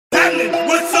happening?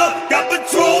 What's up? Got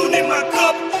Patron in my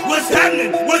cup. What's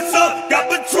happening? What's up? Got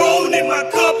Patron in my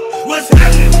cup. What's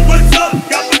happening? What's up?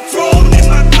 Got Patron in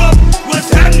my cup. What's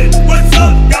happening? What's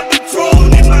up? Got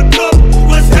Patron in my cup.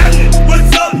 What's happening?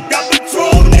 What's up? Got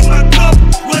Patron in my cup.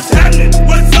 What's happening?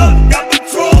 What's up? Got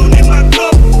Patron in my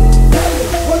cup.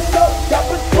 What's up? Got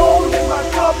Patron in my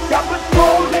cup. Got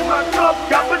Patron in my cup.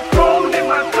 Got Patron in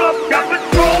my cup. Got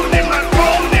Patron in my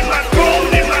throne. In my throne.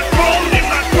 In my throne. In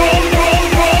my throne. Throne.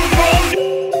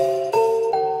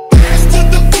 Ass to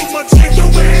the boot, my chick. Your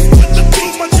ass to the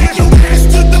boot, my chick. Your ass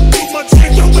to the boot, my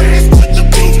chick. Your ass to the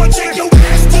boot, my chick. Your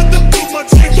ass to the boot,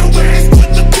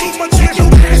 my chick. Your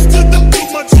ass to the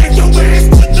boot, my chick. Your ass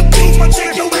to the boot, my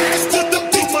chick. Your ass to the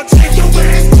boot, my chick. Your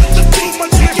ass to the boot, my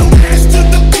chick. Your ass to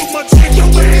the boot, my chick. Your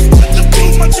ass to the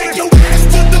boot, my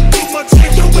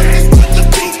chick. Your ass to the boot, my chick. Your ass to the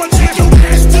boot, my chick. Your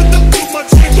ass to the boot, my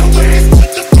chick. Your ass to the boot, my chick. Your ass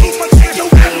to the boot, my chick. Yo,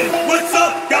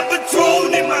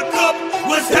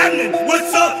 happening?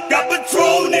 What's up? Got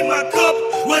Patron in my cup.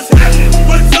 What's happening?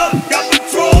 What's up? Got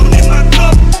Patron in my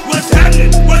cup. What's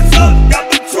happening? What's up?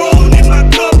 Got Patron in my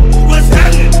cup. What's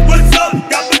happening? What's up?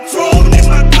 Got Patron in my cup. What's happening? What's up? Got Patron in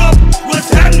my cup. What's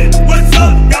happening? What's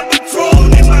up? Got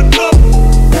Patron in my cup.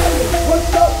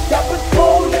 What's up? Got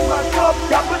Patron in my cup.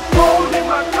 Got Patron in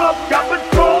my cup. Got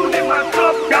Patron in my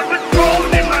cup. Got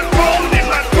Patron in my throne. In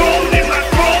my throne. In my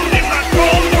throne. In my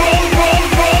throne.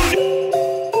 Throne.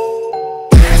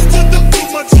 Ass to the boot,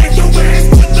 my chick. Your ass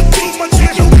to the boot, my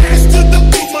chick. Your ass to the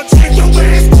boot, my chick. Your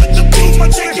ass to the boot, my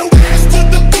chick. Your ass to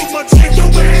the boot, my chick. Your ass to the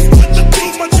boot, my chick. Your ass to the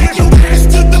boot, my chick. Your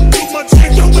ass to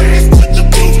the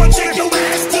boot, my chick. Your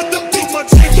ass to the boot, my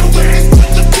chick. Your ass to the boot, my chick.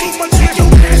 Your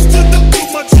ass to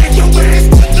the boot,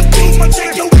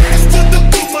 my chick. Your ass to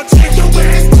the boot, my chick. Your ass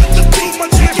to the boot, my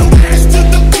chick. Your ass to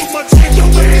the boot, my chick. Your ass to the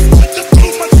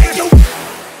boot, my chick. Your ass to the boot, my chick.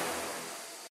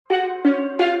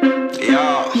 Yo,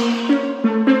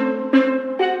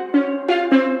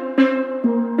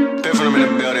 been from in the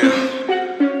building.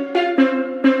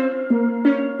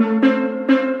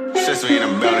 Sesame in the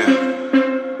building.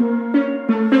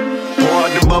 Pour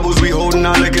out the bubbles, we holding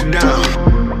our liquor down.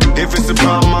 If it's a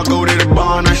problem, I go to the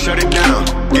bar and I shut it down.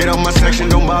 Get out my section,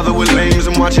 don't bother with lames.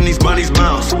 I'm watching these bunnies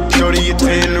bounce. Shorty your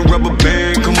 10, the rubber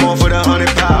band, come on for the 100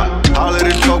 pound. Holler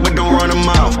the talk, but don't run them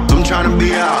mouth. I'm trying to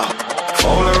be out.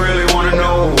 All I really wanna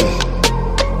know,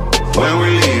 when we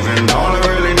leaving, all I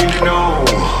really need to know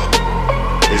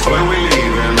is when we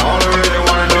leaving, all I really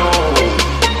wanna know.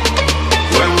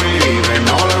 When we leaving,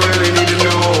 all I really need to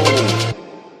know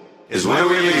is when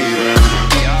we leaving.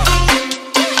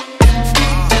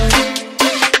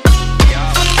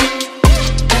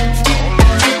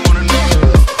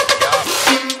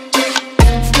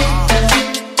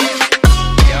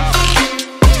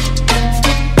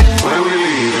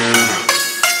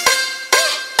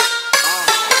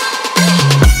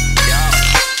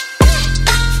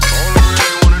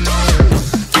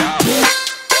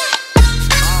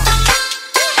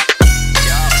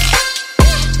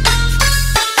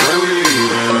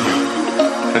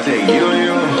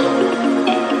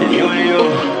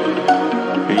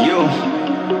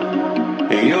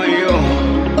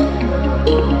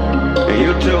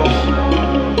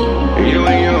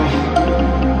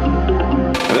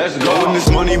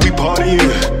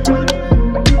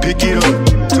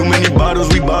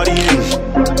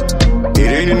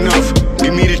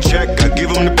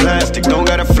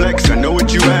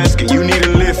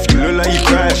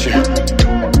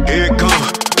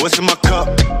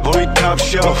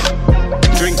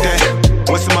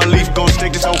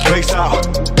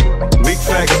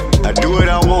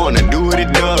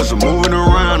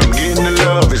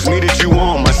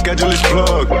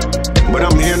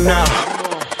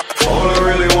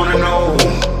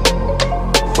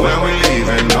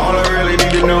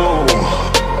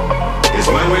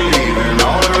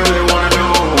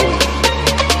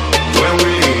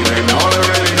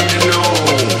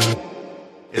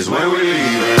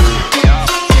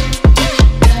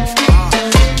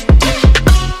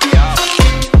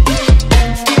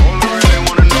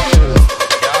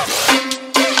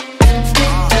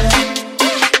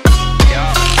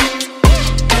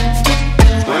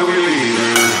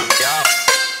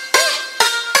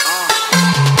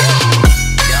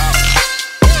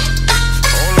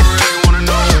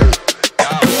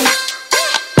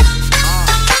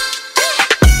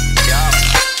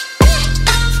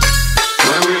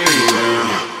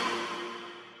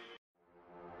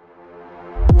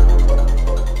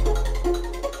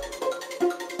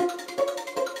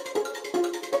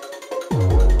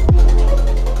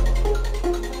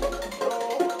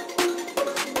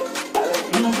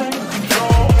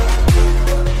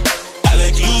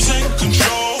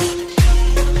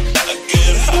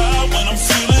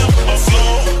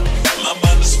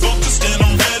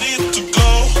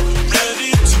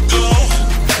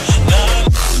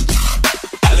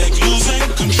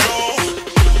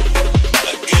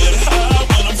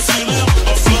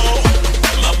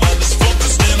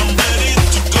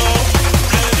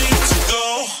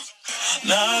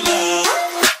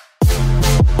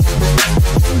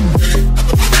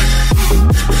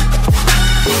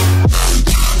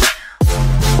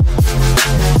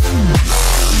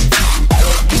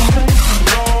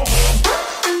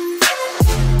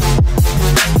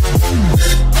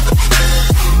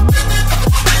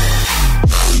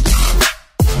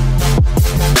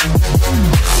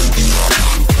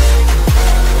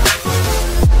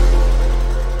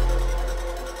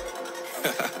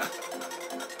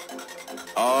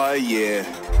 Yeah.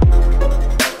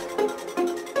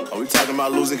 Are we talking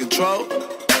about losing control?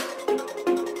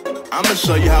 I'ma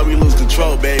show you how we lose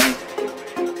control, baby.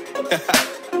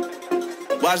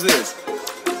 Watch this.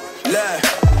 Look,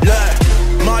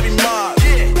 Marty Mark.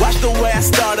 Watch the way I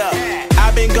start up.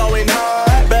 I've been going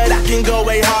hard, but I can go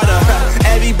way harder.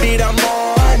 Every beat I'm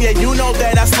on, yeah, you know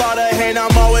that I slaughter. And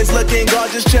I'm always looking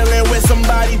gorgeous, chilling with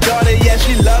somebody's daughter. Yeah,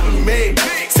 she loving me.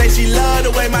 Say she love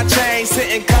the way my chain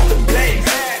sit and contemplate.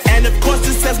 And of course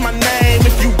it says my name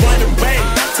if you wanna rate.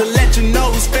 To let you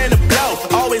know who's finna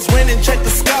blow. Always winning, check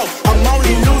the scope. I'm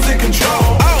only losing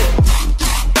control. Oh,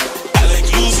 I like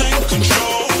losing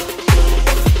control.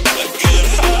 I get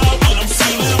high when I'm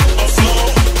feeling my flow.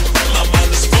 My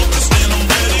mind is focused and I'm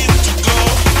ready to go.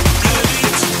 Ready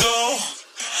to go.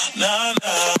 Nah,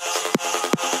 nah.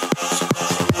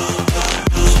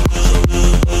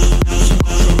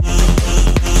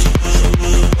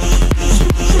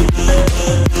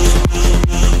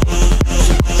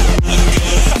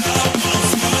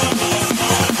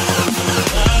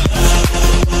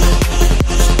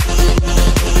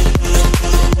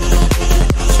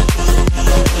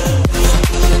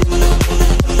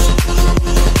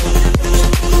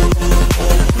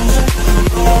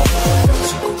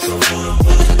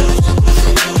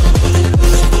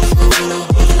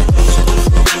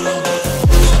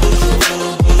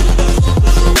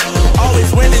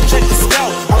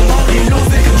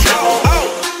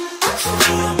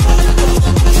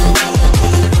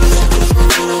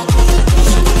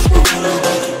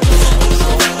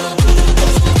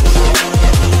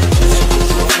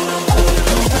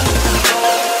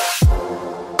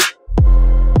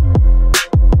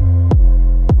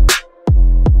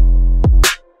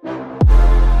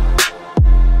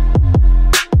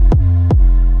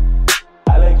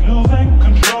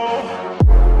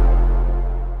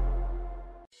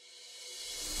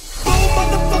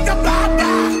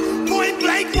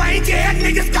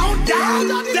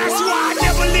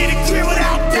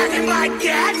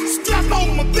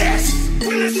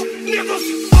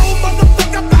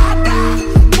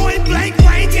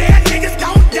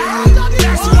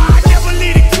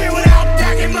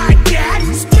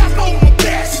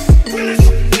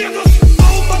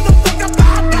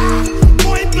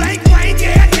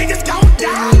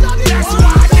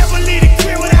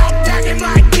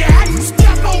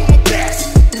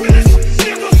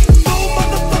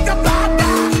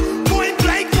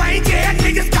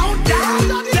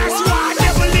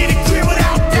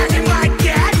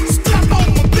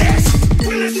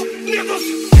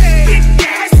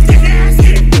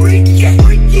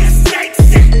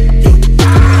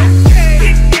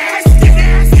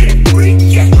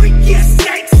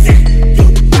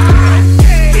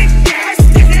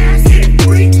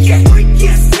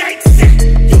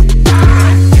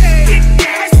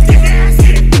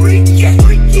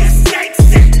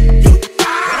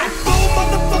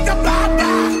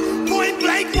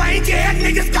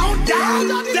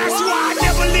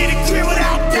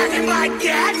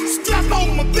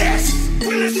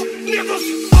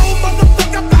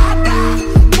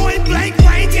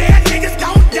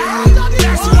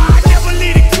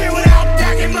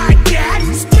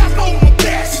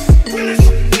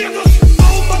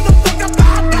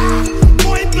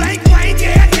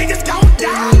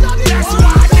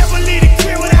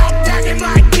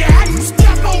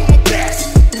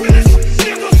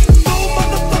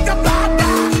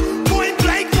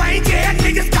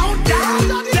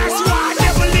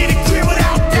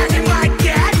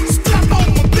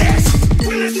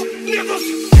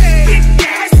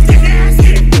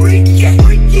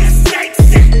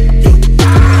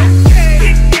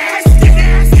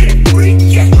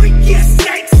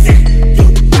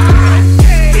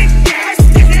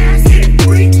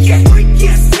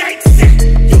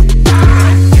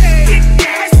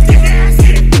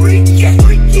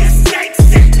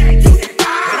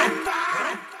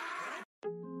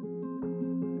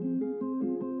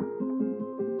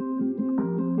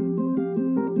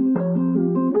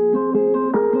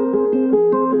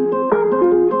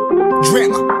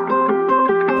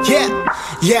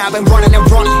 Yeah, I've been running and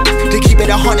running to keep it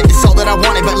 100, it's all that I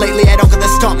wanted. But lately I don't get the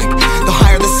stomach. The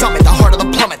higher the summit, the harder the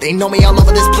plummet. They know me all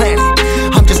over this planet.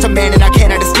 I'm just a man and I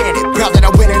can't understand it. Proud that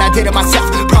I win and I did it myself.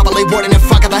 Probably wouldn't if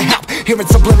I got the help. Hearing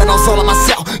subliminals all on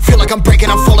myself. Feel like I'm breaking,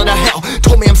 I'm falling to hell.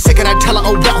 Told me I'm sick and I tell her,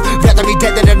 oh well. Rather be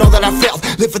dead than to know that I failed.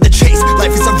 Live for the chase,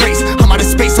 life is a race. I'm out of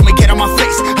space, so me get on my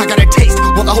face. I got a taste,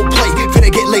 well the whole plate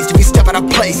finna get laced if you step out of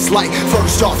place. Like,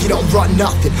 first off, you don't run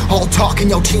nothing. All talking,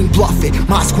 your team bluffing.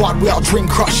 My squad, we all dream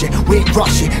crushing. We ain't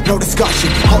rushing, no discussion.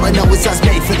 All I know is I was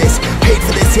made for this. Paid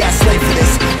for this, yeah, I slaved for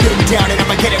this. Getting down and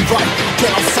I'ma get it right.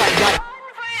 Get on sight like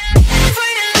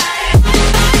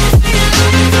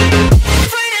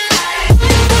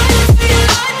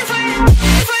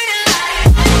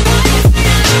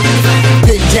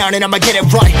and I'ma get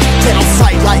it right. Dead on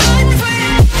sight like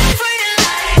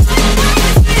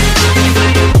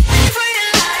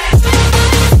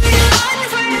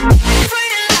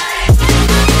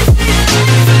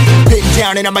been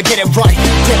down and I'ma get it right.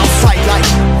 Dead on sight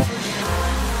like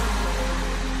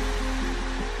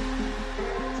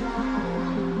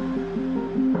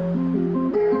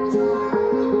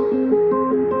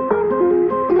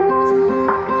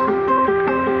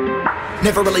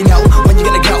never really know when you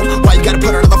gonna go. Why you gotta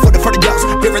put another foot in front of yours?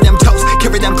 Bury them toes,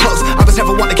 carry them close. I was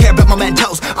never one to care about my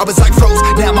mentos. I was like froze,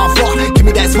 now I'm on floor. Give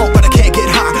me that smoke, but I can't get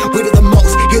high. We do the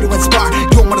most, here to inspire.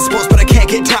 Doing what I'm supposed, but I can't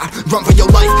get tired. Run for your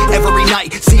life, every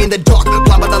night. See in the dark,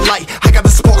 blind by the light. I got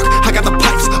the spark, I got the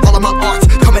pipes. All of my arts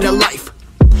coming to life.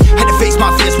 Had to face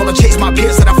my fears while I chase my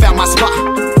peers, and I found my spot.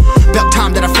 About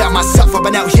time that I found myself. I've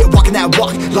been out here walking that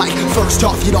walk. Like, first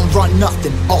off, you don't run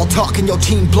nothing. All talking, your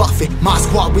team bluffing. My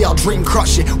squad, we all dream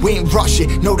crushing. We ain't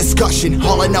rushing, no discussion.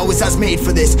 All I know is I was made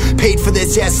for this. Paid for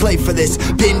this, yeah, slave for this.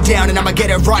 Been down and I'ma get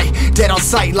it right. Dead on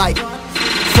sight like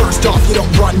first off, you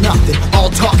don't run nothing. All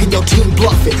talking, your team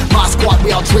bluffing. My squad,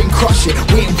 we all dream crushing.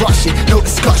 We ain't rushing, no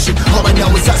discussion. All I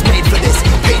know is I was made for this.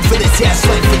 Paid for this, yeah,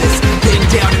 slave for this. Been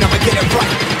down and I'ma get it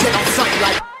right. Dead on sight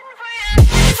like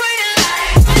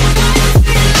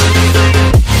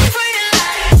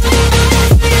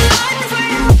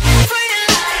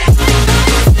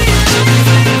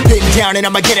down and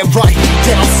I'ma get it right.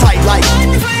 Dead on sight like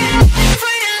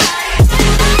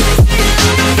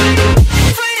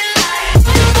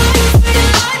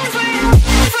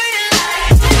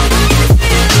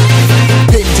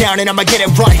been down and I'ma get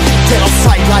it right. Dead on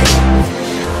sight like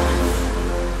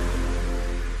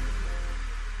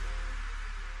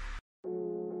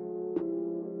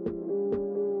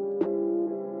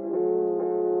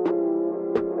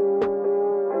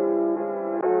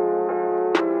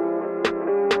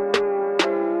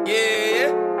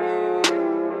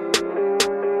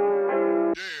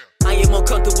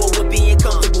comfortable with being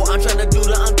comfortable. I'm trying to do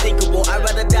the unthinkable. I'd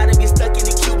rather die than be stuck in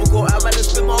a cubicle. I'd rather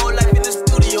spend my whole life in the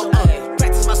studio.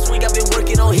 Practice my swing, I've been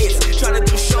working on hits. Trying to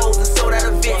do shows and sold out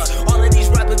events. All of these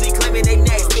rappers be claiming they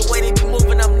next. The way they be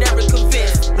moving, I'm never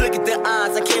convinced. Look at the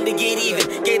odds, I came to get even.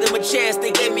 Gave them a chance,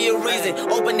 they gave me a reason.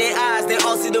 Open their eyes, they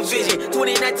all see the vision.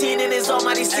 2019 and it's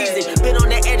almighty season. Been on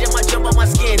the edge, I might jump on my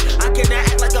skin. I cannot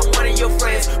act like I'm one of your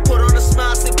friends. Put on a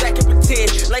smile, sit back and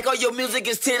pretend like all your music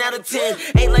is 10 out of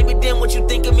 10. Ain't like me then, what you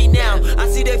think of me now? I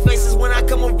see their faces when I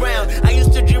come around. I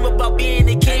used to dream about being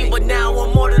a king, but now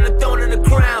I'm more than a throne and a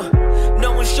crown.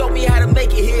 No one showed me how to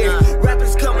make it here.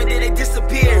 Rappers coming, then they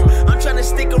disappear. I'm trying to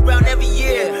stick around every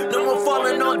year. No more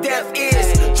falling on deaf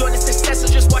ears. Join the success or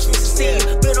just watch me succeed.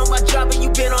 Been on my job and you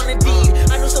been on Indeed.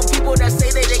 I know some people that say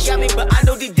that they got me, but I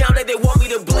know deep down that they want me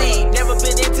to bleed. Never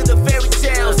been into the fairy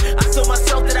tales. I told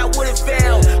myself that I wouldn't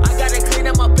fail. I gotta clean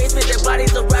up my basement. Their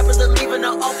bodies of rappers are leaving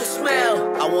an awful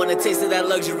smell. I want a taste of that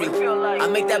luxury. I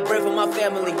make that bread for my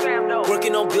family.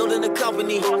 Working on building a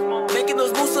company. Making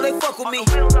those moves so they fuck with me.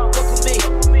 Fuck with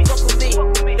me, fuck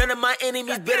with me. None of my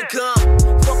enemies better come.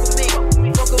 Fuck with me,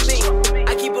 fuck with me.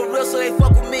 I keep it real so they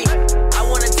fuck with me. I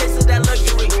want a taste of that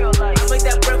luxury. I make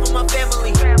that bread for my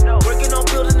family. Working on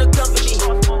building a company.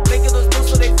 Making those moves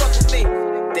so they fuck with me.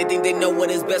 They think they know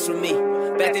what is best for me.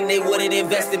 Back then they wouldn't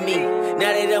invest in me.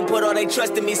 Now they done put all they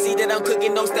trust in me. See that I'm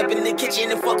cooking, don't step in the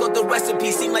kitchen and fuck up the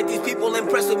recipe. Seem like these people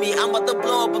impressed with me. I'm about to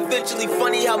blow up eventually.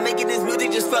 Funny how making this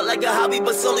music just felt like a hobby,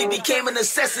 but slowly became a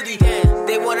necessity.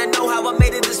 They wanna know how I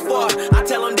made it this far. I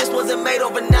tell them this wasn't made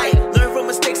overnight. Learn from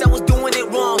mistakes, I was doing it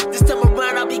wrong. This time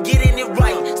around I'll be getting it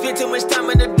right. Spend too much time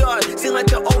in the dark. Seem like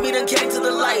the old me done came to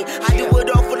the light. I do it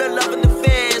all for the love and the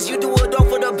fans. You do it all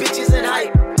for the bitches and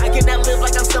hype. I cannot live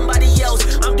like I'm somebody else.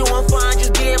 I'm doing fine,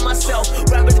 just being myself.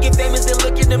 Rappers get famous, they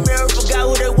look in the mirror, forgot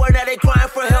who they were, now they crying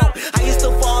for help. I used to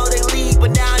follow they lead,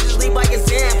 but now I just lead by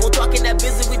example. Talking that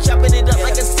business, we chopping it up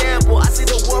like a sample. I see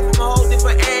the world from a whole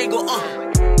different angle.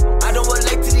 I don't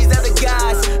relate to these other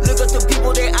guys. Look up to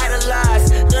people they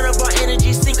idolize. None of our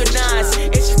energy synchronized.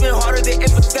 It's just been harder to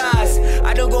empathize.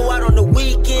 I don't go out on the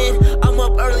weekend. I'm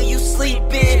up early, you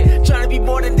sleeping. Trying to be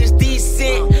more than just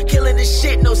decent. Killing this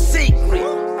shit, no secret.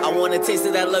 I want a taste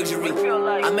of that luxury.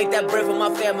 I make that bread for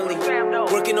my family.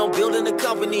 Working on building a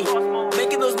company.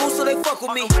 Making those moves so they fuck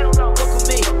with me. Fuck with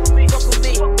me, fuck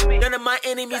with me. None of my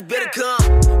enemies better come.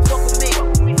 Fuck with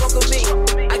me, fuck with me.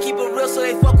 I keep it real so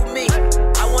they fuck with me.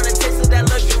 I want a taste of that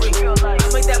luxury. I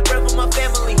make that bread for my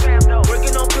family.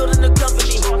 Working on building a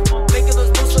company. Making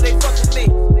those moves so they fuck with me.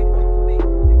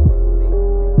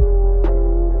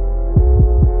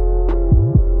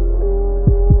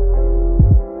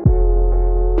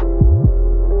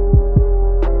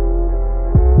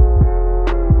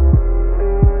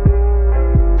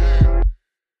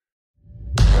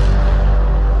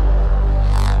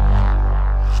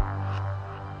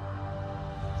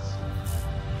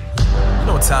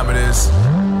 time it is.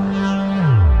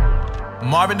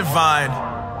 Marvin Devine,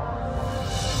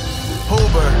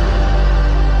 Huber,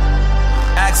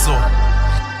 Axel,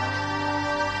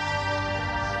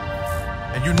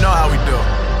 and you know how we do.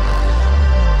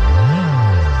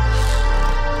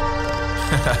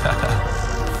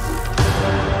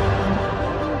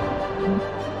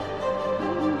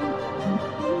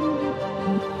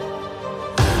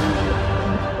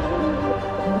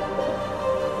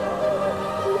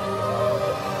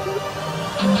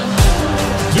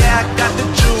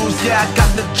 Yeah, I got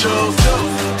the juice.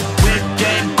 Whip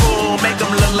game cool, make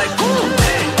them look like cool.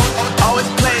 Always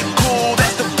play cool,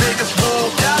 that's the biggest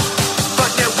rule.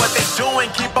 Forget what they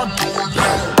doing, keep on doing.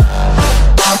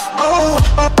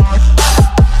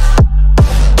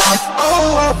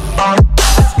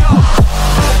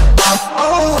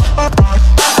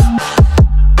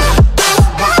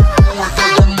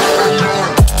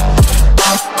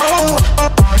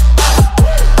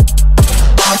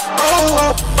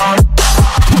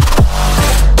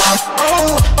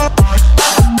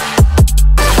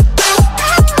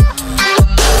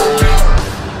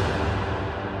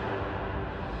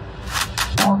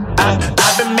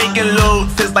 I've been making loot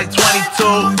since like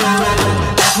 22.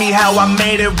 Ask me how I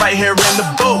made it right here in the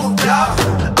booth.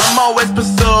 I'm always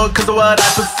pursued cause of what I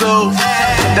pursue.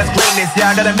 That's greatness, yeah,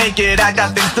 I gotta make it, I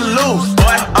got things to lose.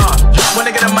 Boy, just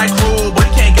wanna get in my crew, but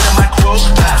you can't get in my crew.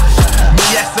 Me,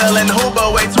 XL and Huber,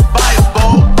 way too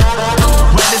fireable.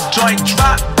 When this joint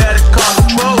drop, better call the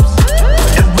troops.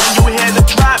 And when you hear the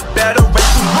drop, better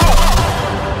raise the roof.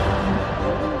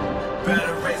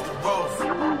 Better raise the roof.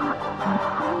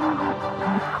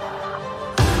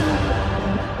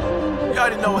 You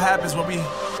already know what happens when we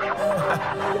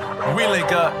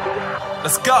link up.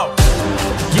 Let's go.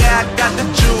 Yeah, I got the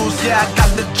juice. Yeah, I got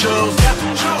the juice.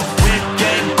 Whip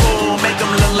game cool, make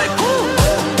them look like cool.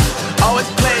 Always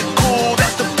play it cool,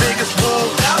 that's the biggest rule.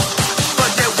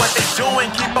 Forget what they doing,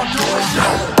 keep on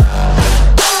doing.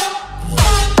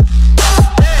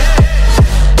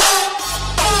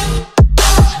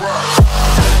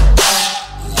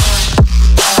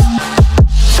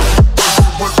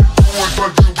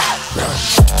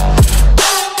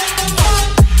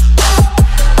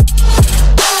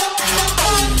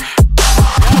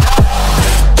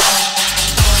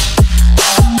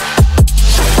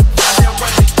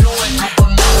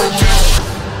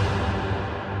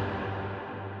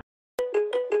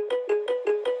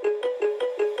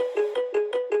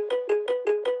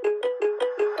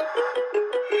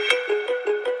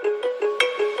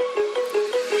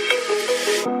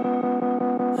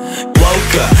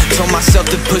 Told myself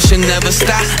to push and never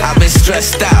stop. I've been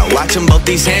stressed out, watching both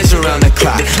these hands around the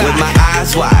clock. With my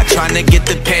eyes wide, trying to get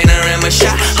the panorama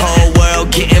shot. Whole world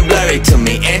getting blurry to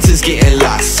me, answers getting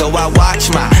lost. So I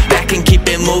watch my back and keep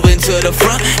it moving to the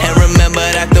front. And remember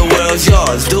that the world's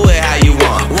yours, do it how you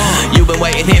want. You've been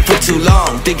waiting here for too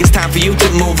long, think it's time for you to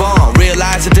move on.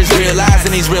 Realize that there's real lies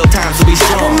in these real times to be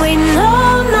strong. I've been waiting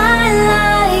all my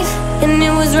life, and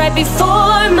it was right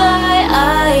before my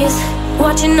eyes.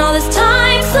 Watching all this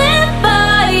time slip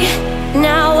by,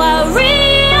 now I realize.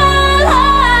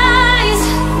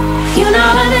 You know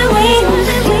I've been waiting,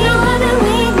 you know I've been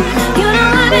waiting, you know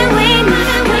I've been waiting,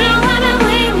 you know I've been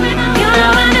waiting, you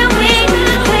know I've been waiting,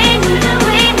 waiting.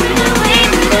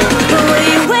 But will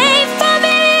you wait for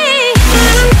me?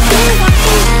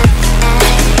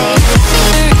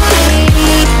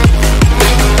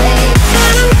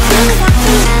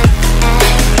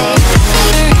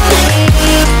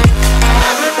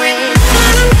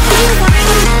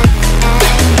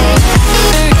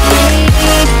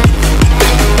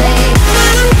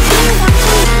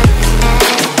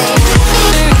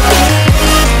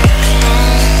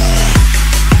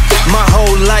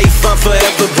 I'm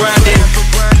forever grinding,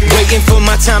 waiting for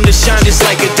my time to shine just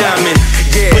like a diamond.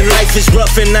 When life is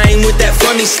rough and I ain't with that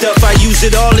funny stuff, I use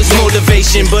it all as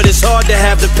motivation, but it's hard to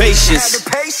have the patience.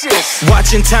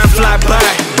 Watching time fly by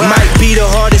might be the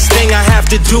hardest thing I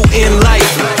have to do in life.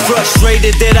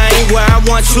 Frustrated that I ain't where I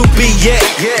want to be yet,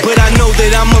 but I know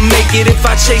that I'ma make it if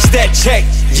I chase that check.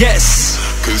 Yes.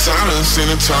 Cause I done seen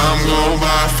the time go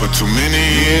by for too many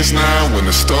years now when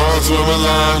the stars were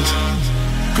aligned.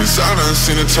 Cause I done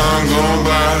seen the time go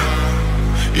by.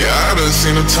 Yeah, I done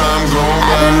seen the time go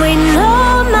by. I've been waiting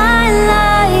all my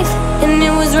life, and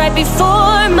it was right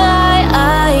before my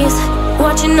eyes.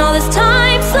 Watching all this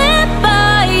time slip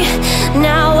by,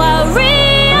 now I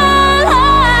realize.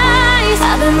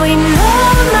 I've been waiting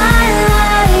all my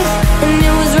life, and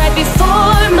it was right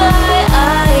before my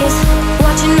eyes.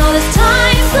 Watching all this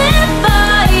time slip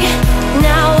by,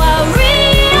 now I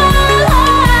realize.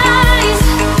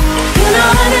 You know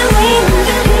I've been waiting,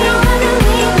 you know I've been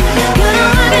waiting, you know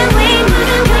I've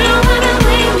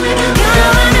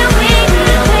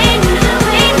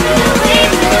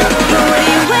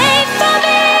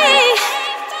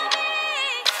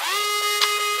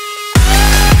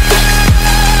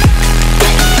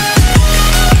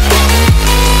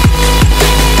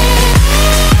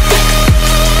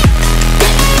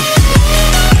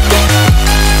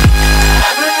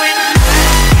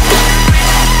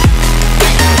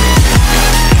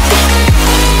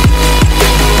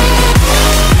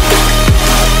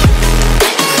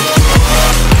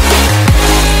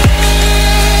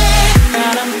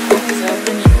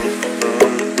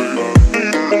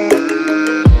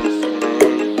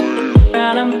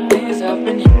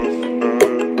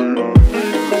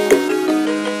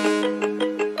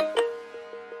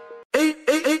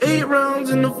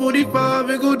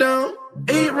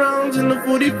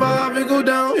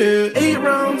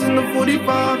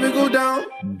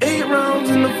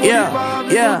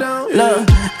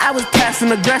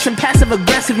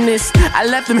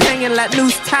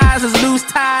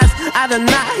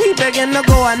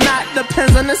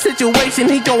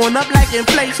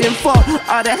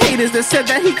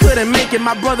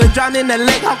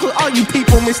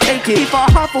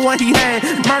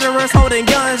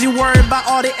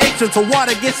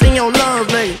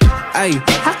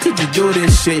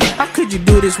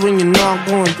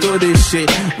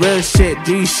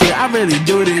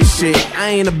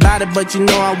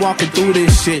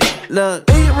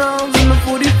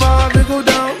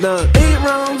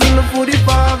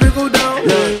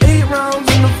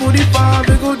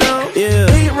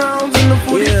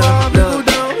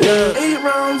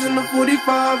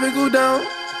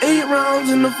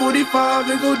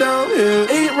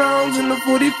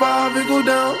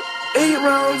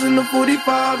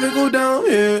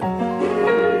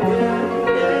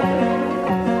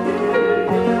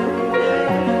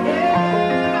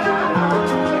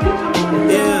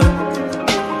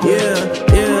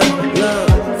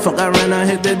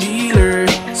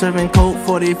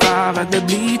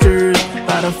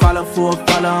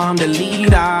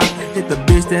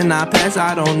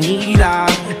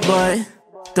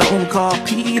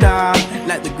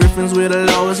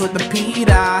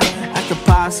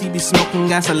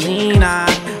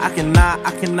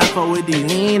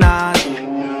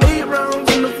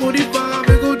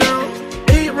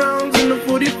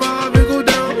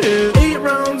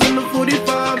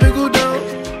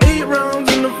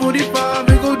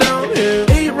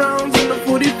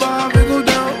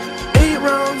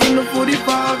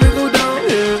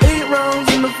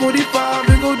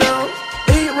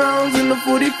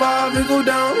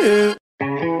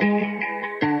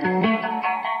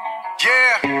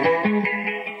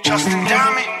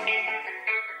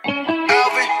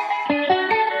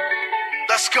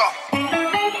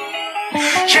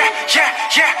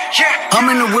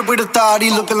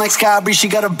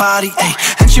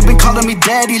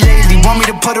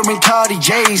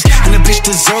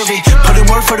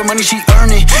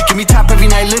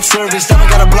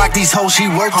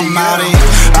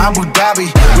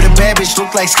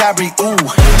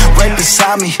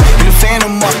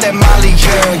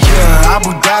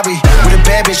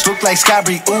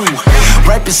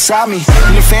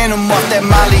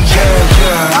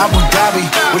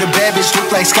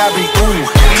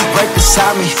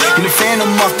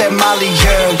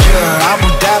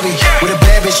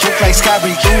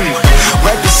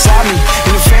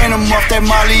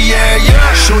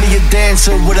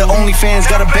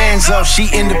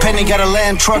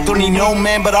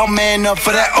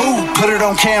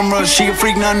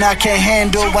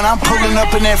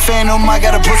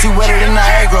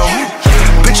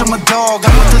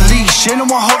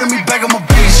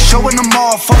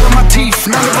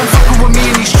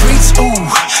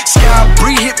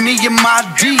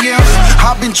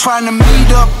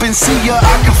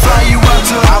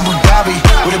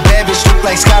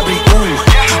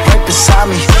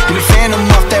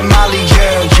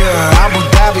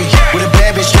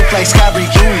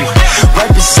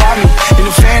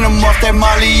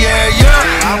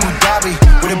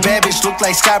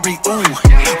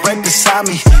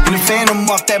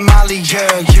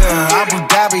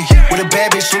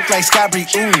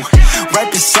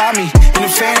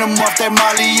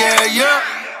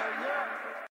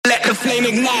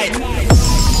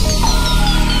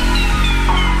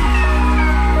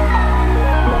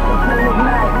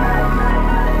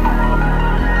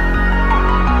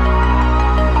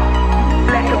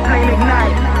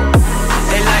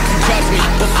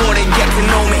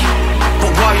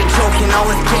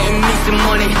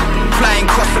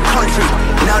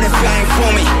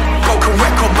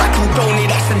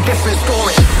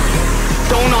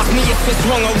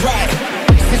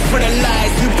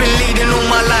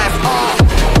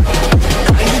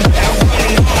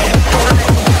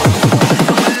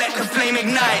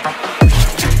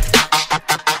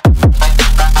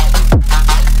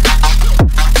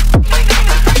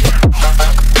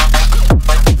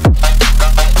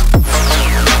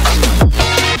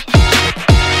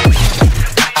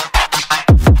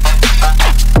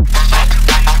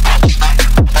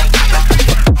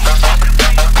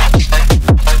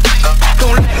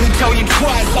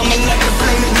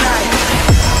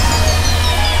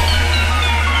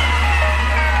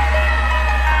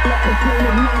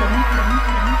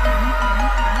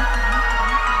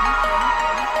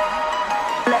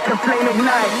Let the flame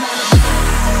ignite.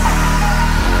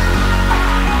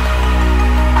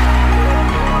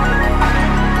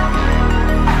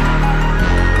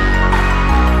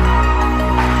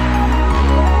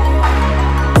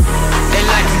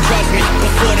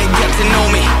 Before they get to know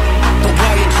me, but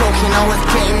while you're joking, I was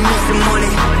getting me some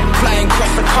money. Flying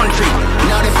across the country,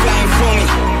 now they're flying for me.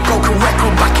 Broke a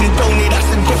record back in Donny, that's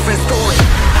a different story.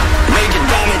 Major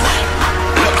damage,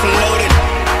 locked and loaded.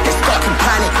 They start to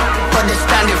panic, but they're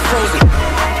standing frozen.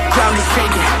 Ground is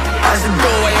shaking as the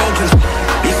doorway opens.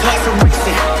 These hearts are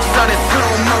racing, started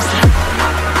slow motion.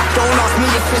 Don't ask me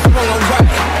if it's wrong or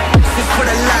right. This is for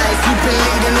the lies you've been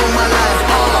leading all my life.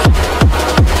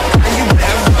 And you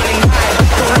better running high.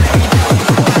 Don't let me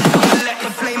down, let the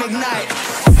flame ignite.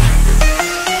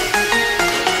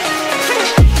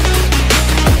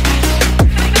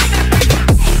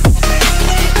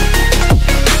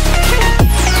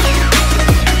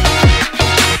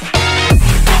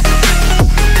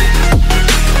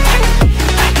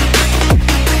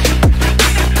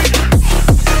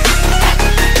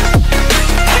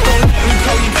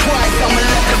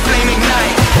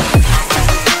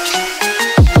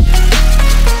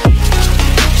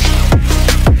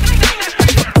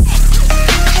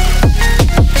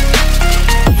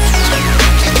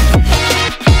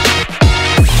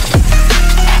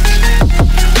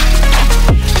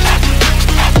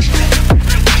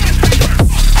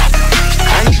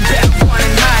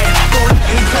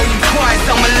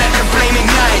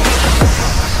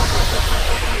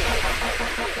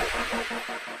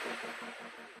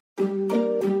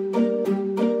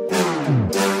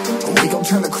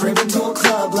 Turn the crib into a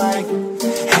club like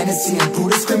Hennessy and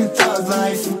Buddha screaming thug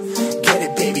life. Get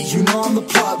it, baby, you know I'm the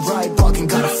plug, right? Fucking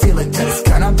got a feeling that it's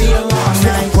gonna be a long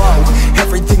night. Whoa,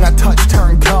 everything I touch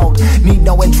turn cold. Need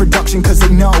no introduction cause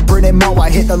they know Brit and Mo, I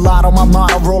hit the lotto, my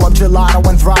motto. Roll up gelato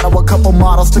and throttle a couple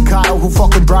models staccato who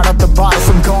fucking brought up the bottles.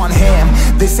 I'm gone ham,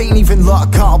 this ain't even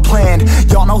luck, all planned.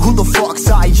 Y'all know who the fucks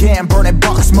I am. Burning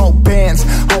bucks, smoke bands.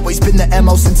 Always been the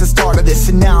MO since the start of this.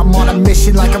 And now I'm on a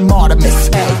mission like I'm Artemis.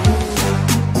 Hey,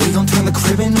 we gon' turn the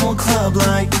crib into a club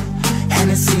like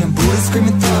Hennessy and Buddha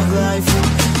screaming thug life.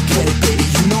 Get it, baby,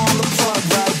 you know I'm the plug,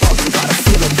 right? But got a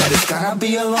feeling that it's gonna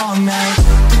be a long night.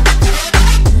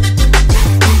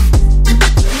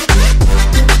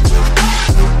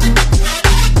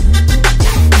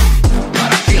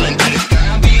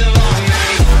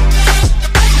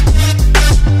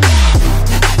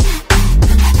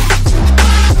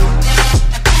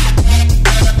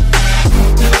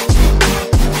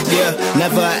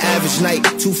 Never an average night,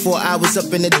 2-4 hours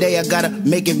up in the day, I gotta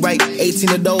make it right.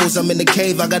 18 of those, I'm in the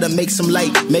cave, I gotta make some light,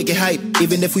 make it hype,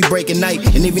 even if we break a night.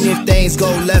 And even if things go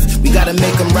left, we gotta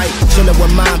make them right. Chillin'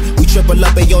 with mom, we triple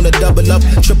up, they on the double up,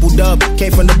 triple dub.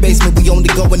 Came from the basement, we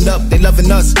only going up, they loving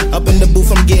us. Up in the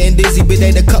booth, I'm getting dizzy, but they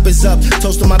the cup is up.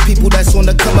 Toast to my people that's on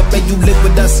the come up, and you live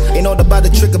with us. Ain't all about the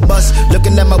trigger bus.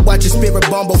 Looking at my watch, your spirit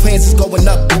bomb, both hands is going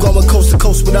up. You going coast to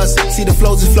coast with us. See the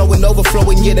flows is flowing,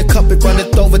 overflowing, yeah, the cup it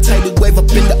runneth over, tidal wave up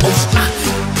in the ocean.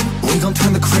 We gon'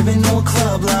 turn the crib into a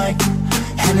club like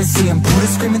Hennessy and Buddha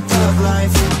screaming thug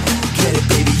life. Get it,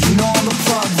 baby, you know I'm the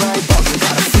plug, right? But we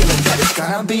got a feeling that it's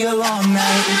gonna be a long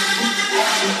night.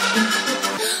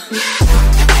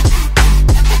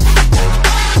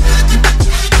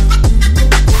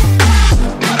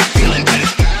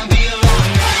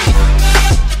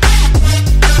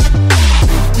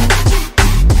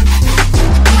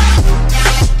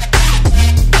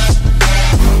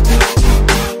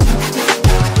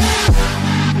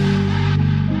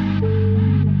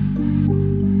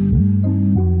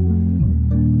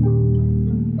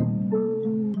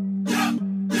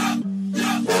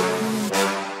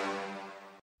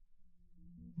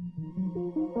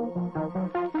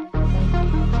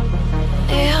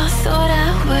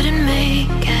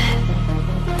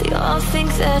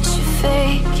 That you're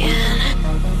faking,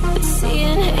 but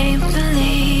seeing ain't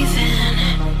believing.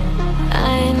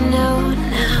 I know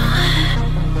now.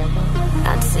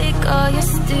 I take all your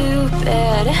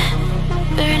stupid,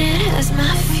 burn it as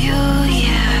my fuel,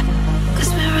 yeah. Cause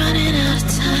we're running out of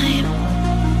time,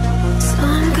 so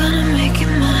I'm gonna make it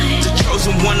mine. The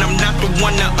chosen one, I'm not the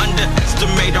one to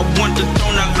underestimate. I want the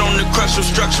throne, I learn to crush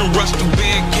obstruction, rush through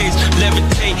barricades,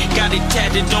 levitate. Got it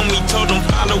tatted on me, told them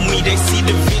follow me. They see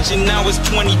the vision, now it's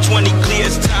 2020, clear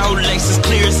as Tahoe Lexus,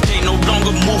 clear as day. No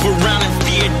longer move around in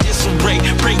fear, disarray.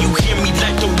 Pray you hear me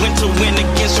like the winter wind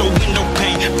against your window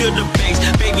pane. Feel the bass,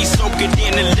 baby, soak it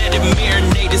in and let it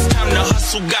marinate. It's time to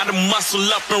hustle, gotta muscle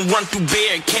up and run through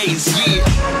barricades, yeah.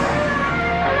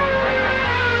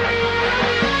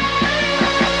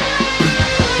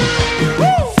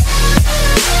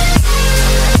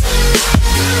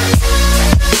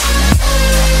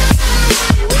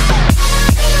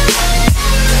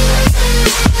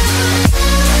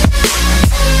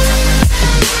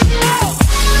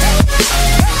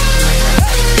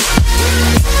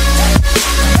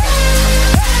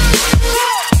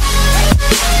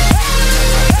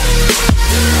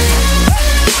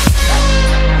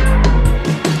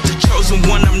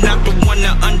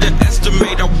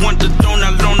 the throne, I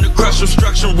learned to crush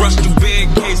obstruction, rush through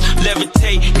barricades,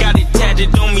 levitate, got it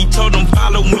tatted on me, told them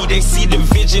follow me, they see the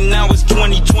vision, now it's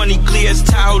 2020, clear as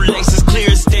towel laces, clear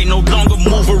as day, no longer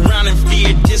move around in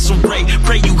fear, disarray,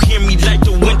 pray you hear me like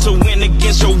the winter wind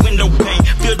against your window pane,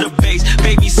 feel the bass,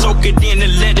 baby soak it in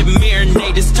and let it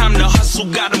marinate, it's time to hustle,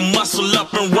 gotta muscle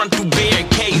up and run through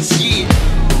barricades, yeah.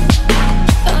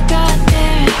 I got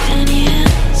their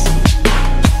opinions,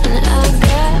 and I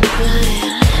got mine.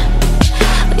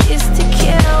 We used to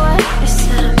care what you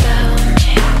said about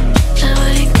me. Now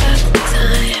I ain't got the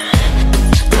time.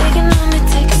 Taking on me,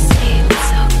 take a seat,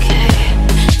 it's okay.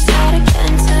 Start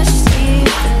again, touch deep,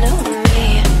 you know me.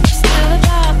 Still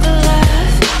about the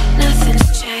love, nothing's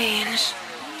changed.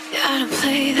 Gotta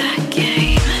play that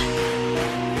game.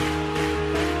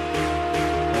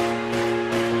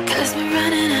 'Cause we're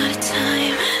running out of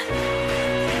time.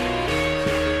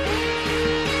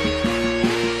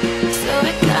 So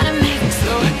I gotta make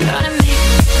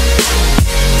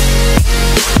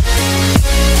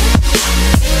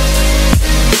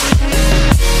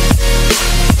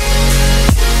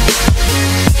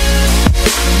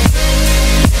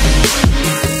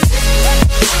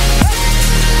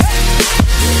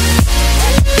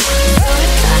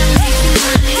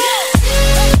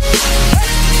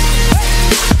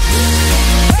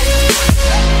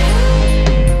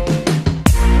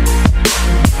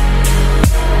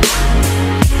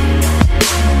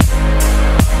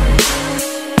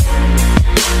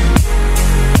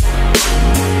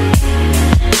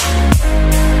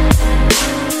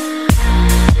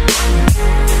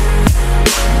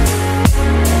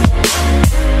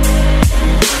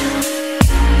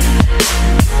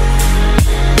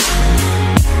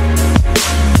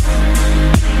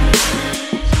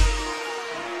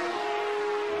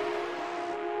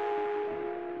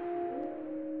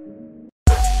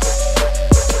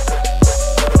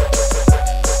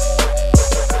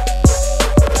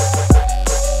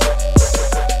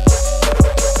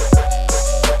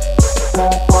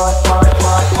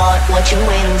what you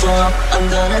waiting for? I'm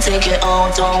gonna take it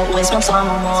all, don't waste my time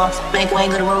no more. Make way,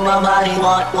 gonna move my body.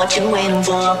 What you waiting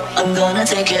for? I'm gonna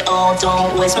take it all,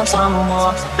 don't waste my time no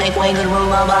more. Make way, gonna move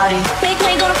my body. Make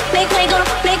way, gonna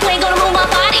move my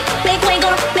body. Make way,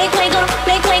 gonna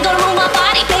move my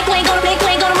body. Make way, gonna move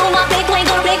my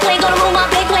move my,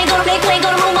 make way,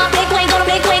 gonna move my, make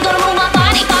way, gonna move my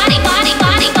body.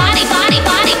 Move my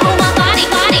body, move my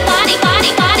body.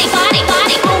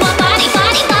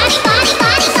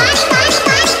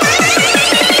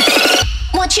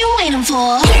 What you waiting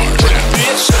for?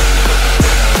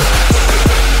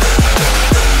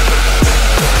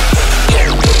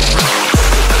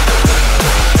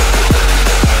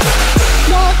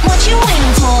 What you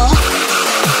waiting for?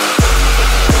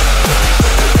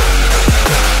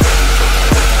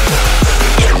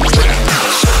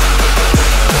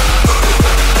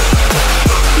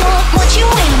 What you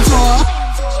waiting for?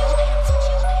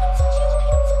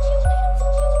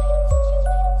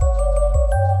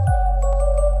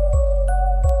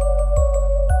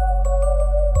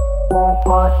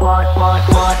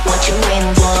 What you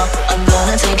waiting for? I'm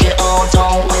gonna take it all,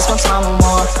 don't waste my time no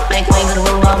more. Make way, gonna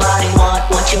move my body.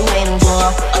 What you waiting for?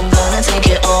 I'm gonna take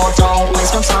it all, don't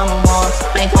waste my time no more.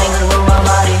 Make way, gonna move my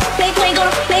body. Make way,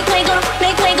 gonna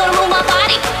move my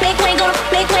body. Make way, gonna move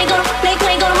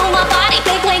my body.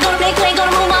 Make way, gonna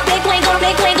move my, make way, gonna move my, make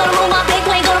way, gonna move my,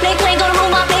 make way, gonna move my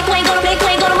body.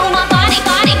 Move my body.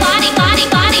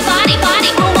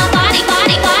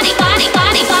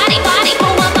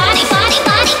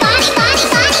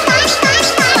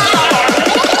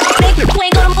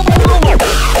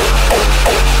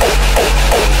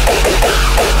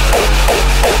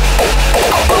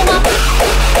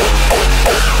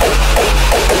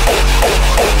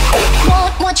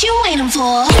 What you waiting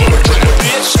for?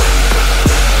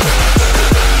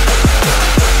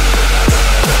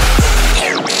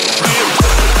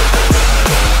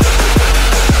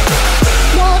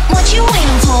 What you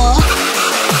waiting for?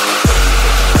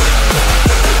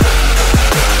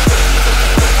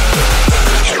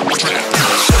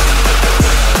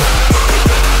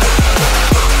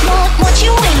 What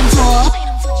you waiting for?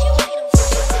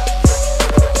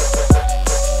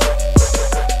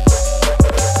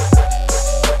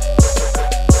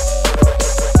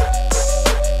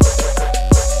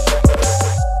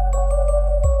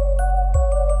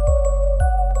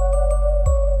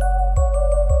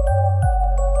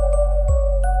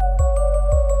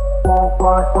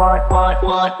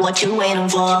 What you waiting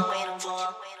for?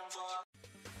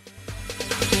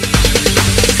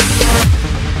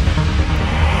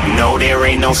 No, there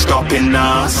ain't no stopping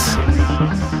us.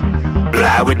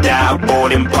 Fly without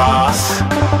boarding pass.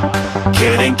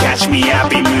 Couldn't catch me, I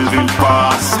be moving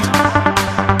fast.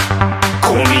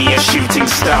 Call me a shooting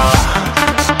star.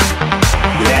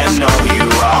 Let 'em know who you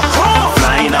are.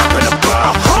 Flying up in a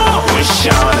bar, wish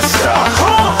on a star.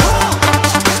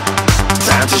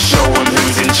 Time to show 'em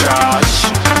who's in charge.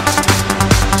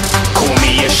 Call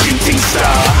me a shooting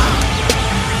star.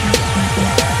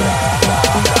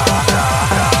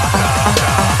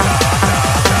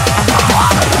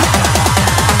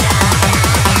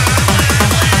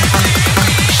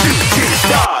 Shooting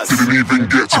stars. Didn't even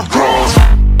get to bronze.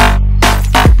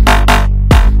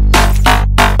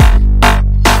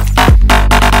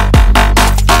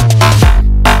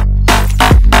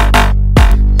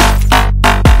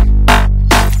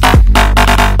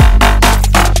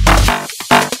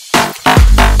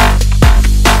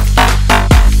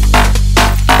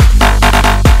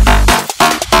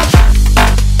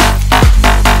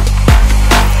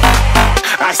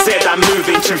 I'm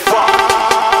moving too far.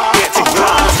 Get to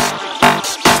glass.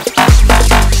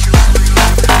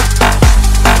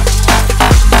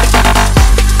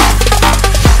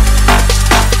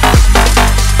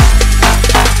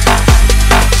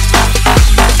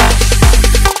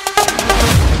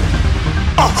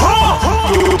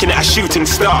 Looking at a shooting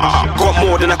star. Got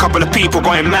more than a couple of people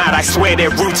going mad. I swear they're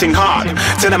rooting hard.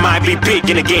 Tell them I be big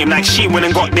in the game like she went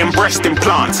and got them breast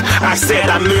implants. I said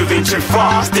I'm moving too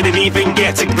fast, didn't even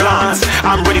get to glance.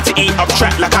 I'm ready to eat up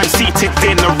track like I'm seated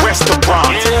in a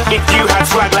restaurant. If you had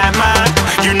swag like mine,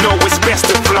 you know it's best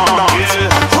to flaunt.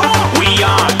 We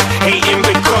aren't hating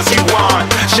because you aren't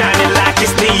shining like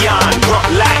it's neon, rock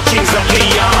like kings of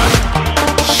Leon.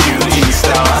 Shooting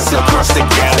stars across the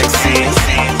galaxy.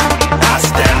 I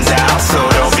stand out, so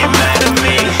don't be mad at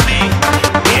me.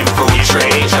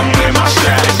 Infiltrate, I'm with my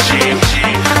strategy.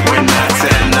 When I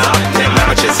turn up, them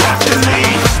amateurs have to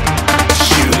leave.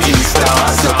 Shooting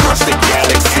stars across the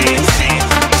galaxy.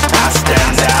 I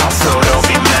stand out, so don't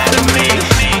be mad at me.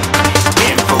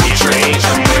 Infiltrate,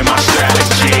 I'm with my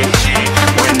strategy.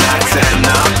 When I turn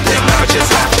up, them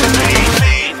amateurs have to leave.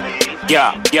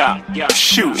 Yeah,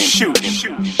 shooting. Yeah, shooting.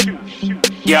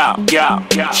 Yeah,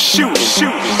 shooting.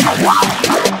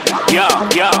 Yeah,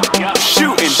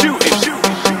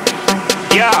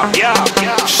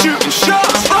 shooting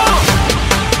shots.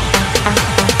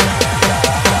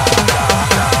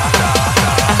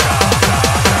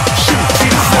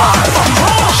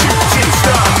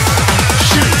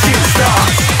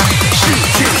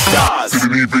 Shooting stars.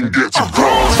 Didn't even get to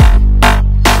bronze.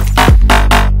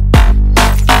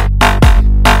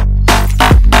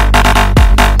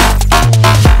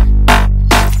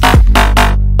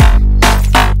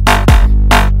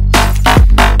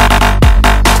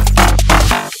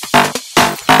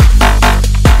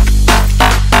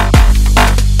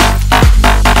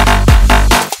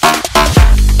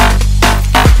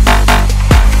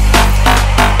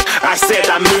 I said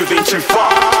I'm moving too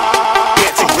far.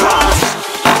 Get to glass.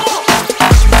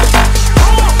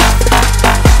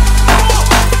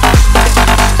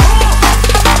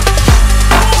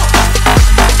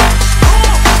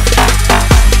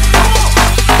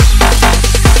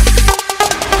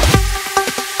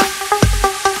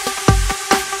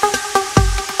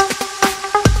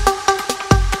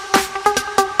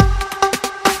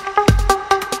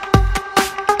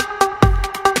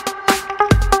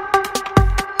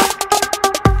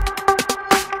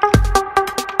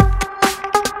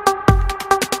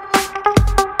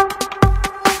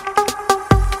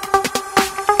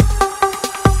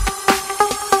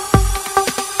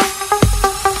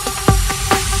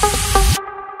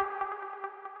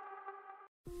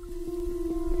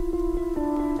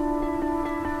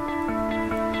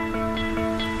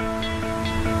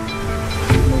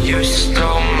 You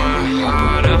stole my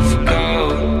heart of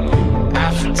gold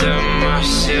after my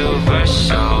silver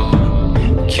soul.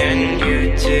 Can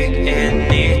you dig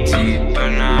any deeper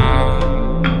now?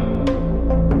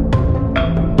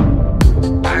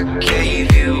 I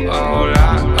gave you all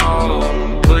I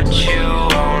own, put you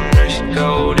on this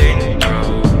golden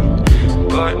throne,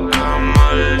 but I'm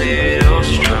a little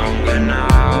stronger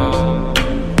now.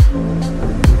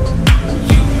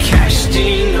 You cashed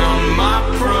in on my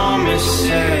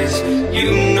promises.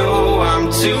 You know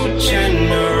I'm too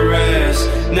generous.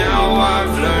 Now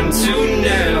I've learned to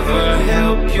never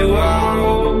help you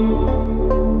out.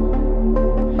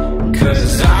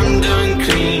 'Cause I'm done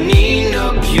cleaning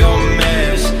up your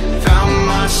mess. Found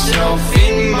myself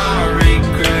in my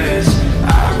regrets.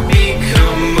 I've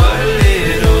become a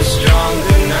little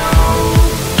stronger now.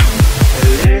 A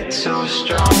little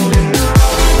stronger now.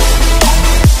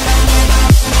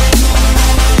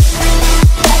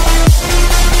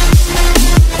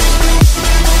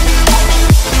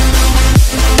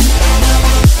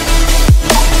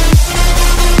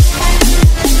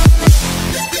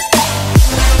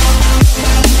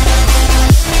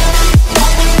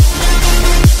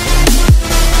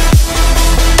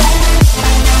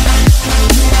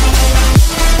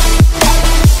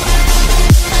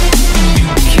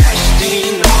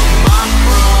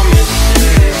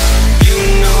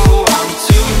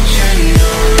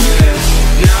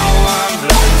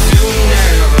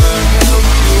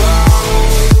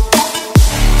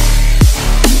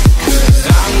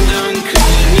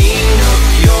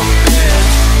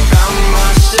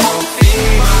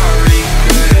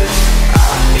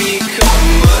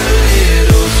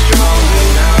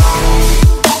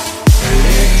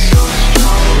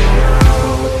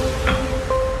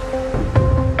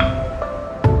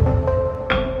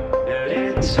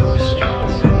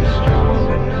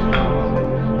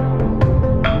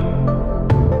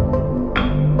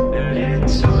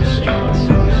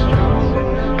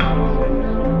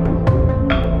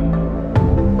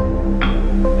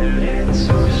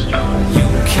 You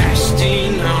cashed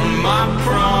in on my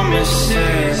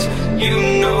promises. You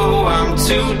know I'm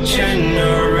too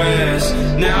generous.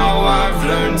 Now I've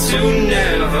learned to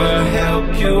never help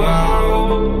you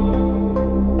out.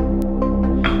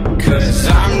 'Cause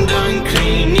I'm done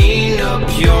cleaning up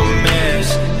your mess.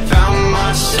 Found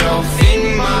myself in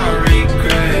my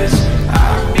regrets.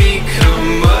 I've become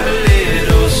a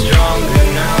little stronger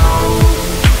now.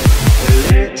 A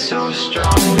little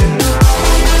stronger now.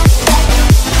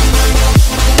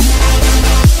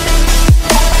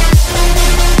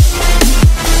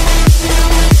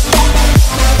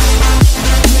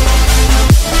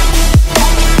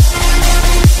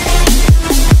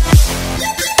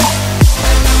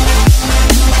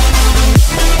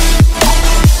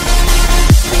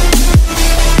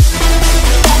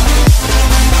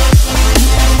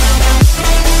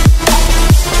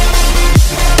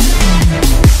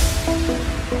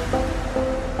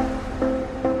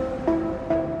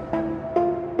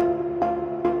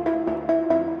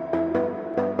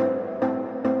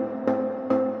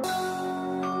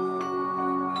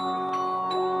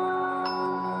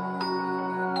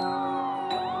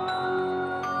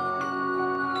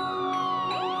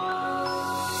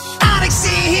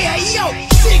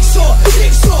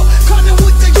 Jigsaw, coming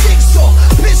with the jigsaw.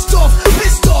 Pissed off,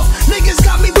 niggas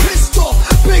got me pissed off.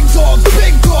 Big dogs,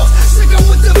 sick 'em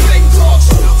with the big dogs.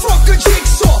 Fuck a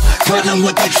jigsaw, cut 'em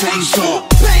with the chainsaw.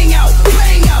 Bang out,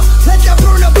 let that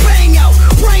burner bang out.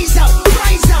 Brains out,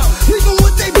 leave 'em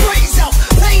with they brains out.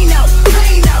 Pain out,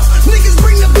 niggas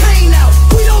bring the pain out.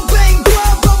 We don't bang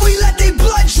blood, but we let they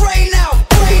blood drain out.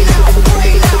 Drain out,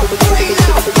 drain out, drain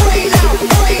out, drain out,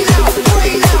 drain out,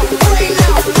 drain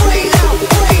out, drain out,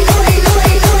 drain out,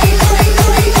 drain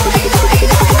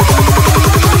out.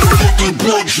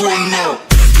 Blood drain out.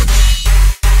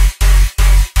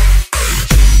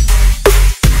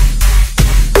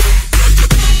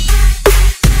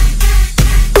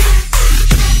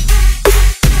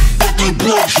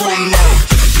 Blood drain out.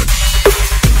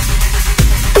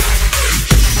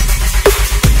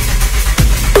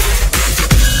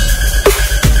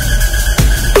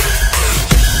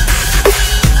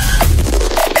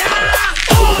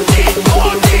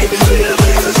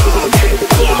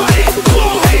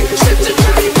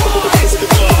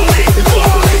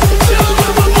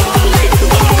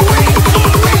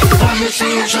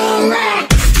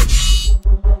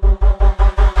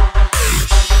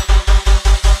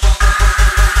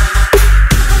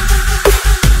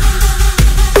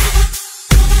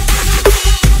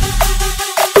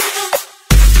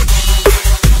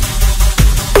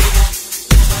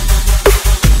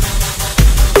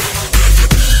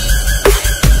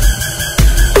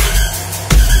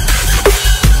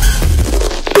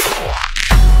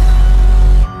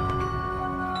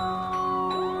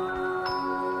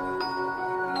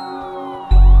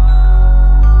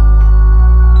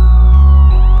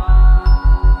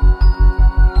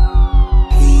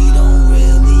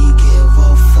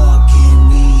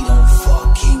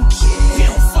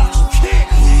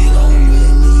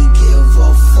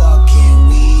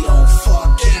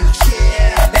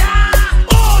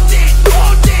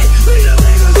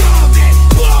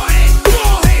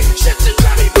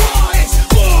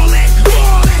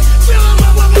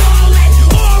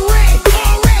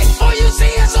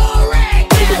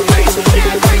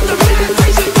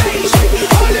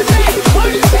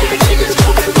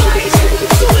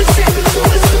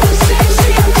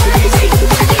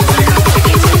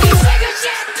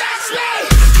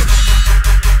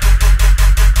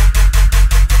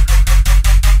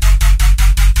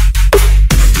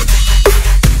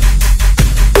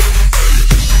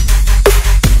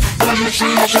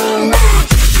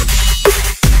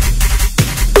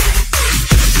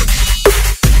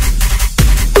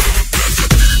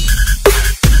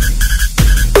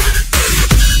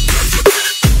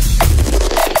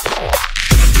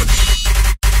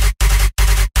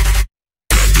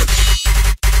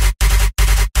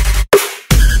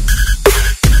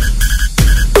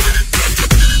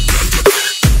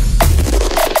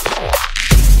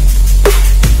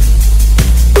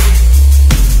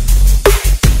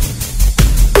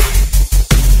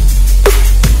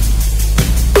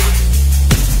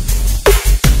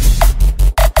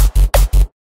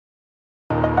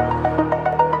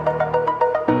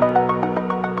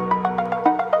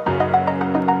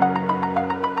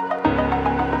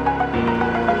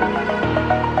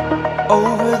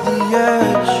 over the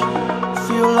edge.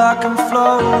 Feel like I'm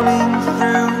floating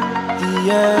through the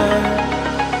air.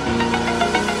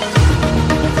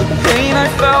 The pain I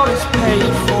felt is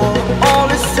paid for, all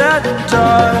is said and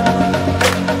done.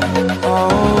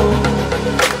 Oh,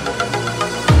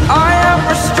 I am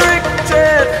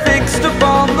restricted, fixed upon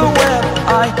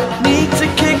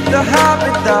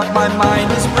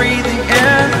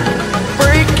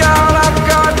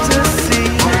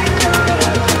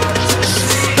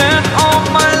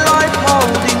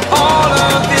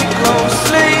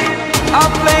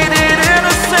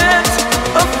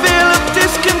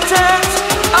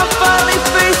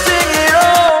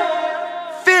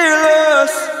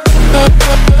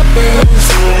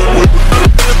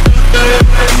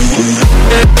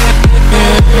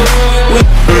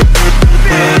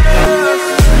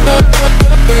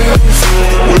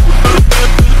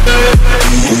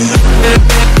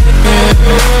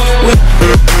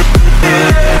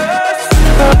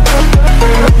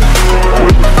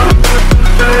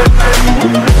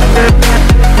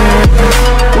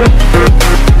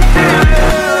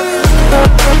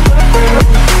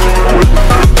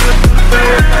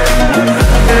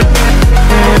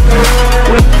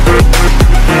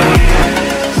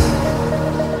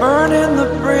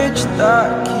bridge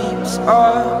that keeps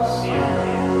us.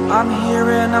 I'm here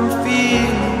and I'm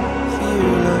fearless.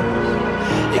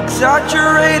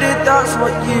 Exaggerated, that's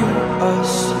what you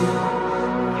assume.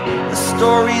 The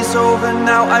story's over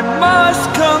now, I must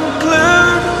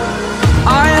conclude.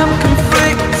 I am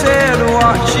conflicted,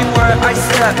 watching where I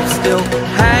step still,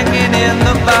 hanging in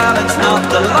the balance. Not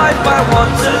the life I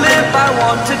want to live, I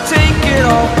want to take it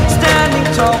all. Standing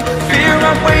tall, fear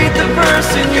outweighed the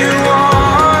person you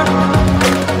are.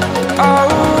 Oh,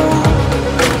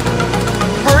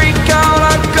 break out,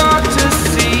 I've got to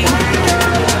see.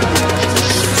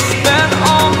 Spent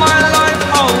all my life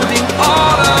holding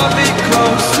all of it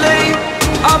closely.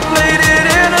 I played it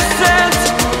innocent,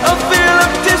 a feel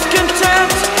of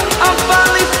discontent. I'm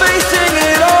finally facing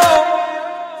it all,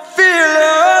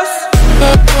 fearless.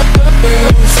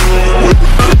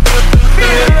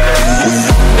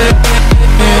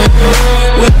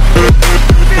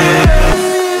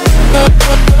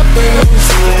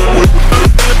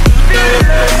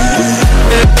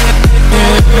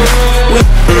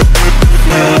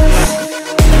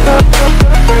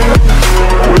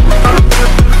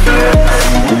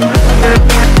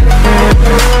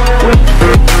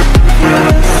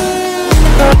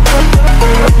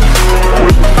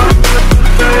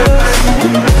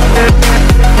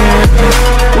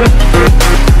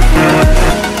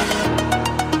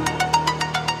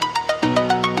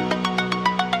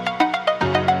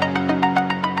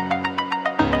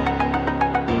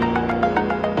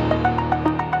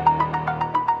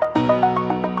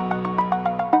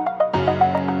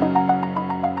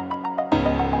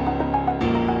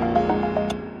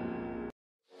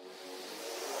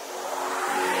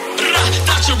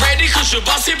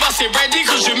 Ready,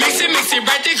 cause you mix it,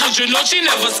 ready, cause you know she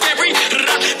never scary.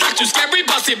 Not too scary,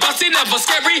 bust it, never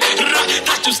scary.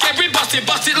 Not too scary, bust it,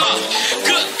 look.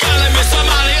 Good golly, Miss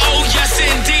Somali, oh yes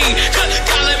indeed. Good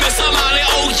golly, Miss Somali,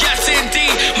 oh yes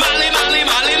indeed. Molly, Molly,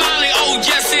 Molly, Molly, oh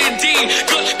yes indeed.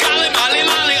 Good golly, Molly,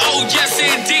 Molly, oh yes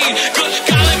indeed. Good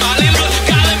golly, Molly, good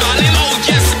golly, Molly, oh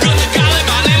yes. Good golly,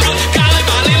 Molly, good golly,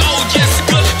 Molly, oh yes.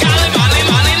 Good golly, Molly,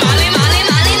 Molly, Molly, Molly,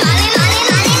 Molly, Molly,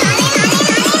 Molly,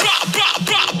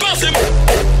 Molly, bust it.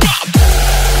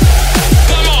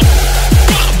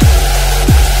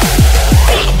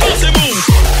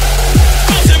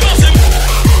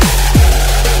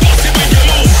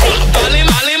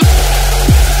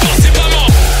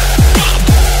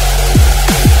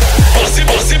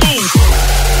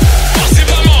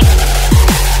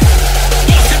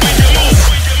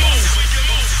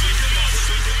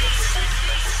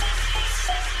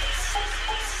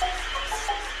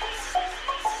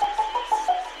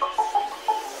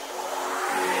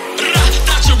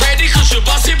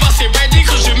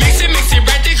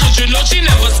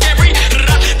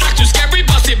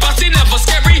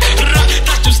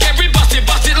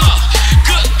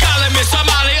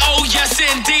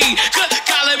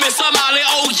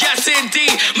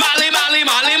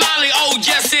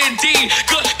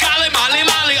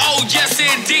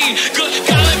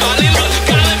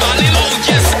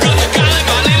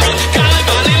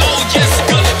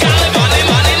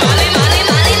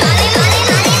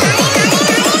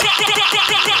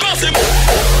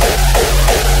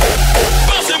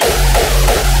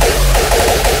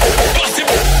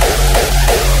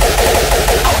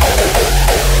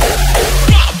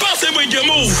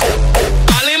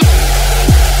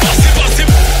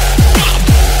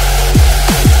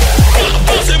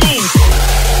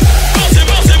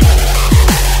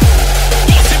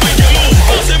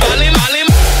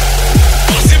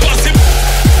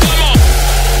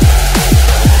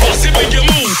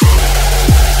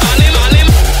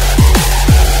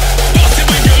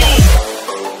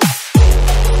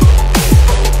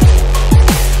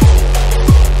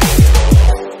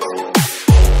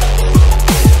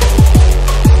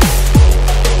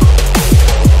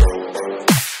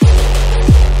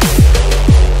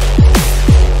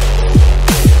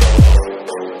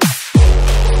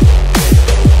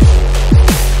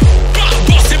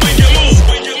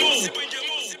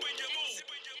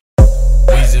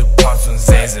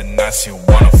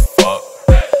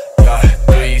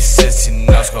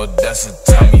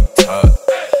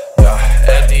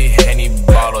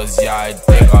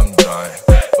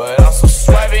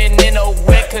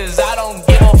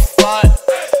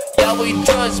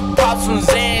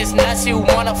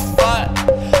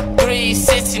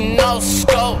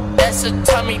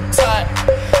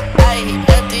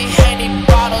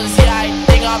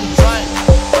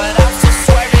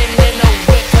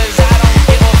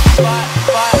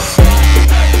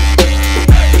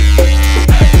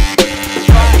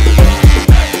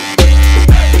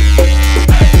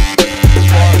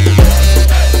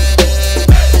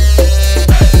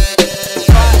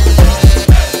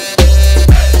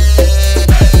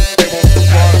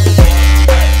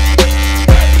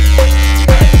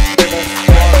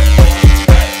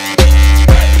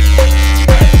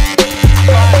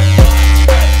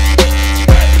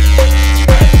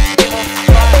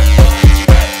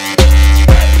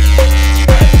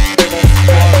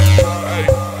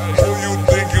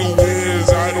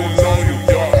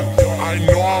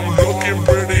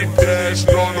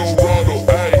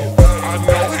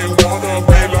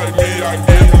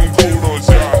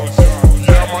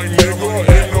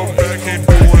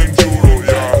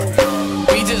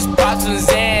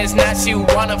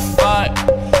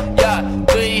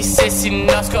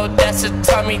 so that's a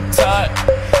tummy tuck.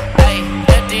 Ayy,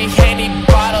 empty Henny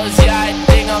bottles, yeah, I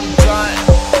think I'm done.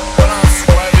 But I'm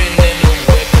swerving in the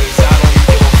whip, 'cause I don't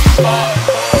give a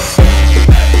fuck.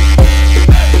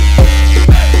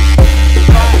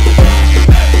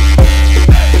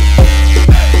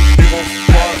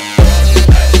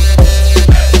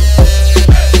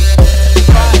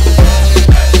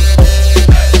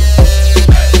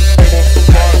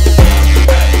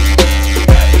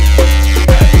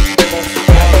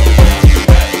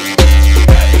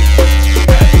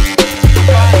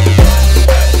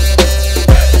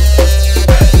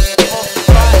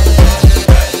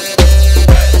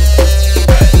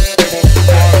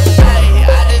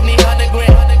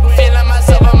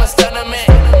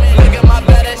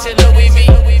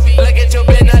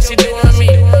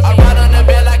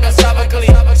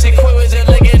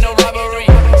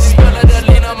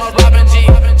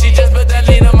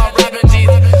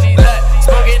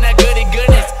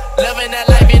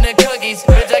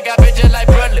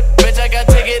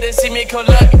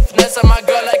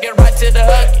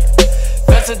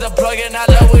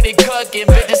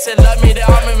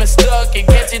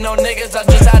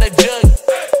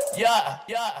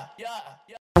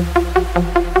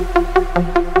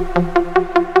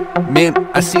 Man,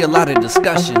 I see a lot of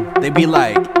discussion. They be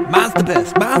like, mine's the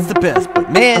best,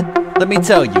 but man, let me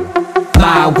tell you,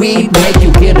 my weed make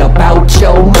you get about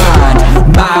your mind.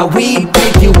 My weed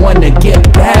make you wanna get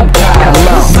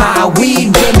baptized. My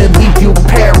weed gonna leave you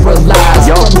paralyzed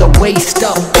from the waist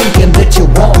up, thinking that you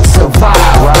won't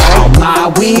survive. My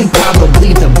weed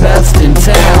probably the best in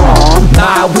town.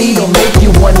 My weed'll make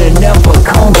you wanna never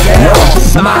calm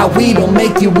down. My weed'll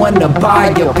make you wanna buy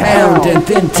a pound and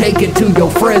then take it to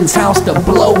your friend's house to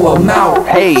blow them out.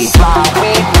 Hey, my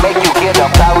weed make you get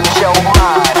about your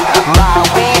mind. My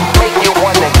weed make you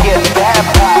wanna get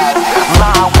baptized.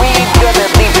 My weed gonna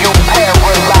leave you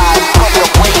paralyzed from the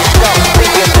waist up,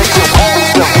 thinking that you won't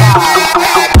survive.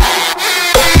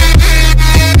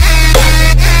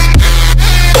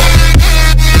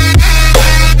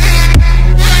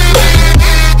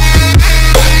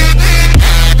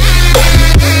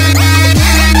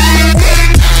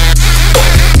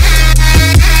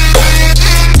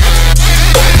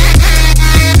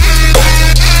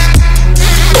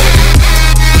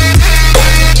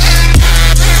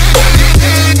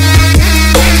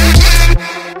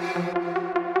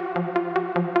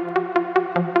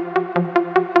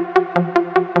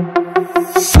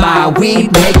 My weed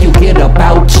make you get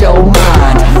about your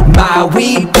mind. My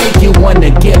weed make you wanna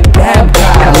get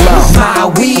baptized.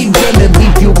 My weed gonna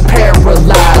leave you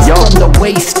paralyzed from the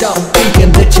waist up,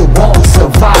 thinking that you won't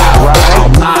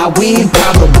survive. My weed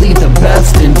probably the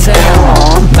best in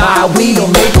town. My weed'll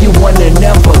make you wanna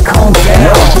never calm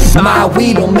down. My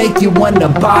weed'll make you wanna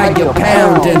buy a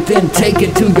pound and then take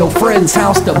it to your friend's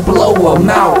house to blow them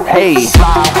out. Hey,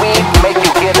 my weed make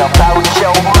you get about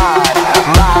your mind.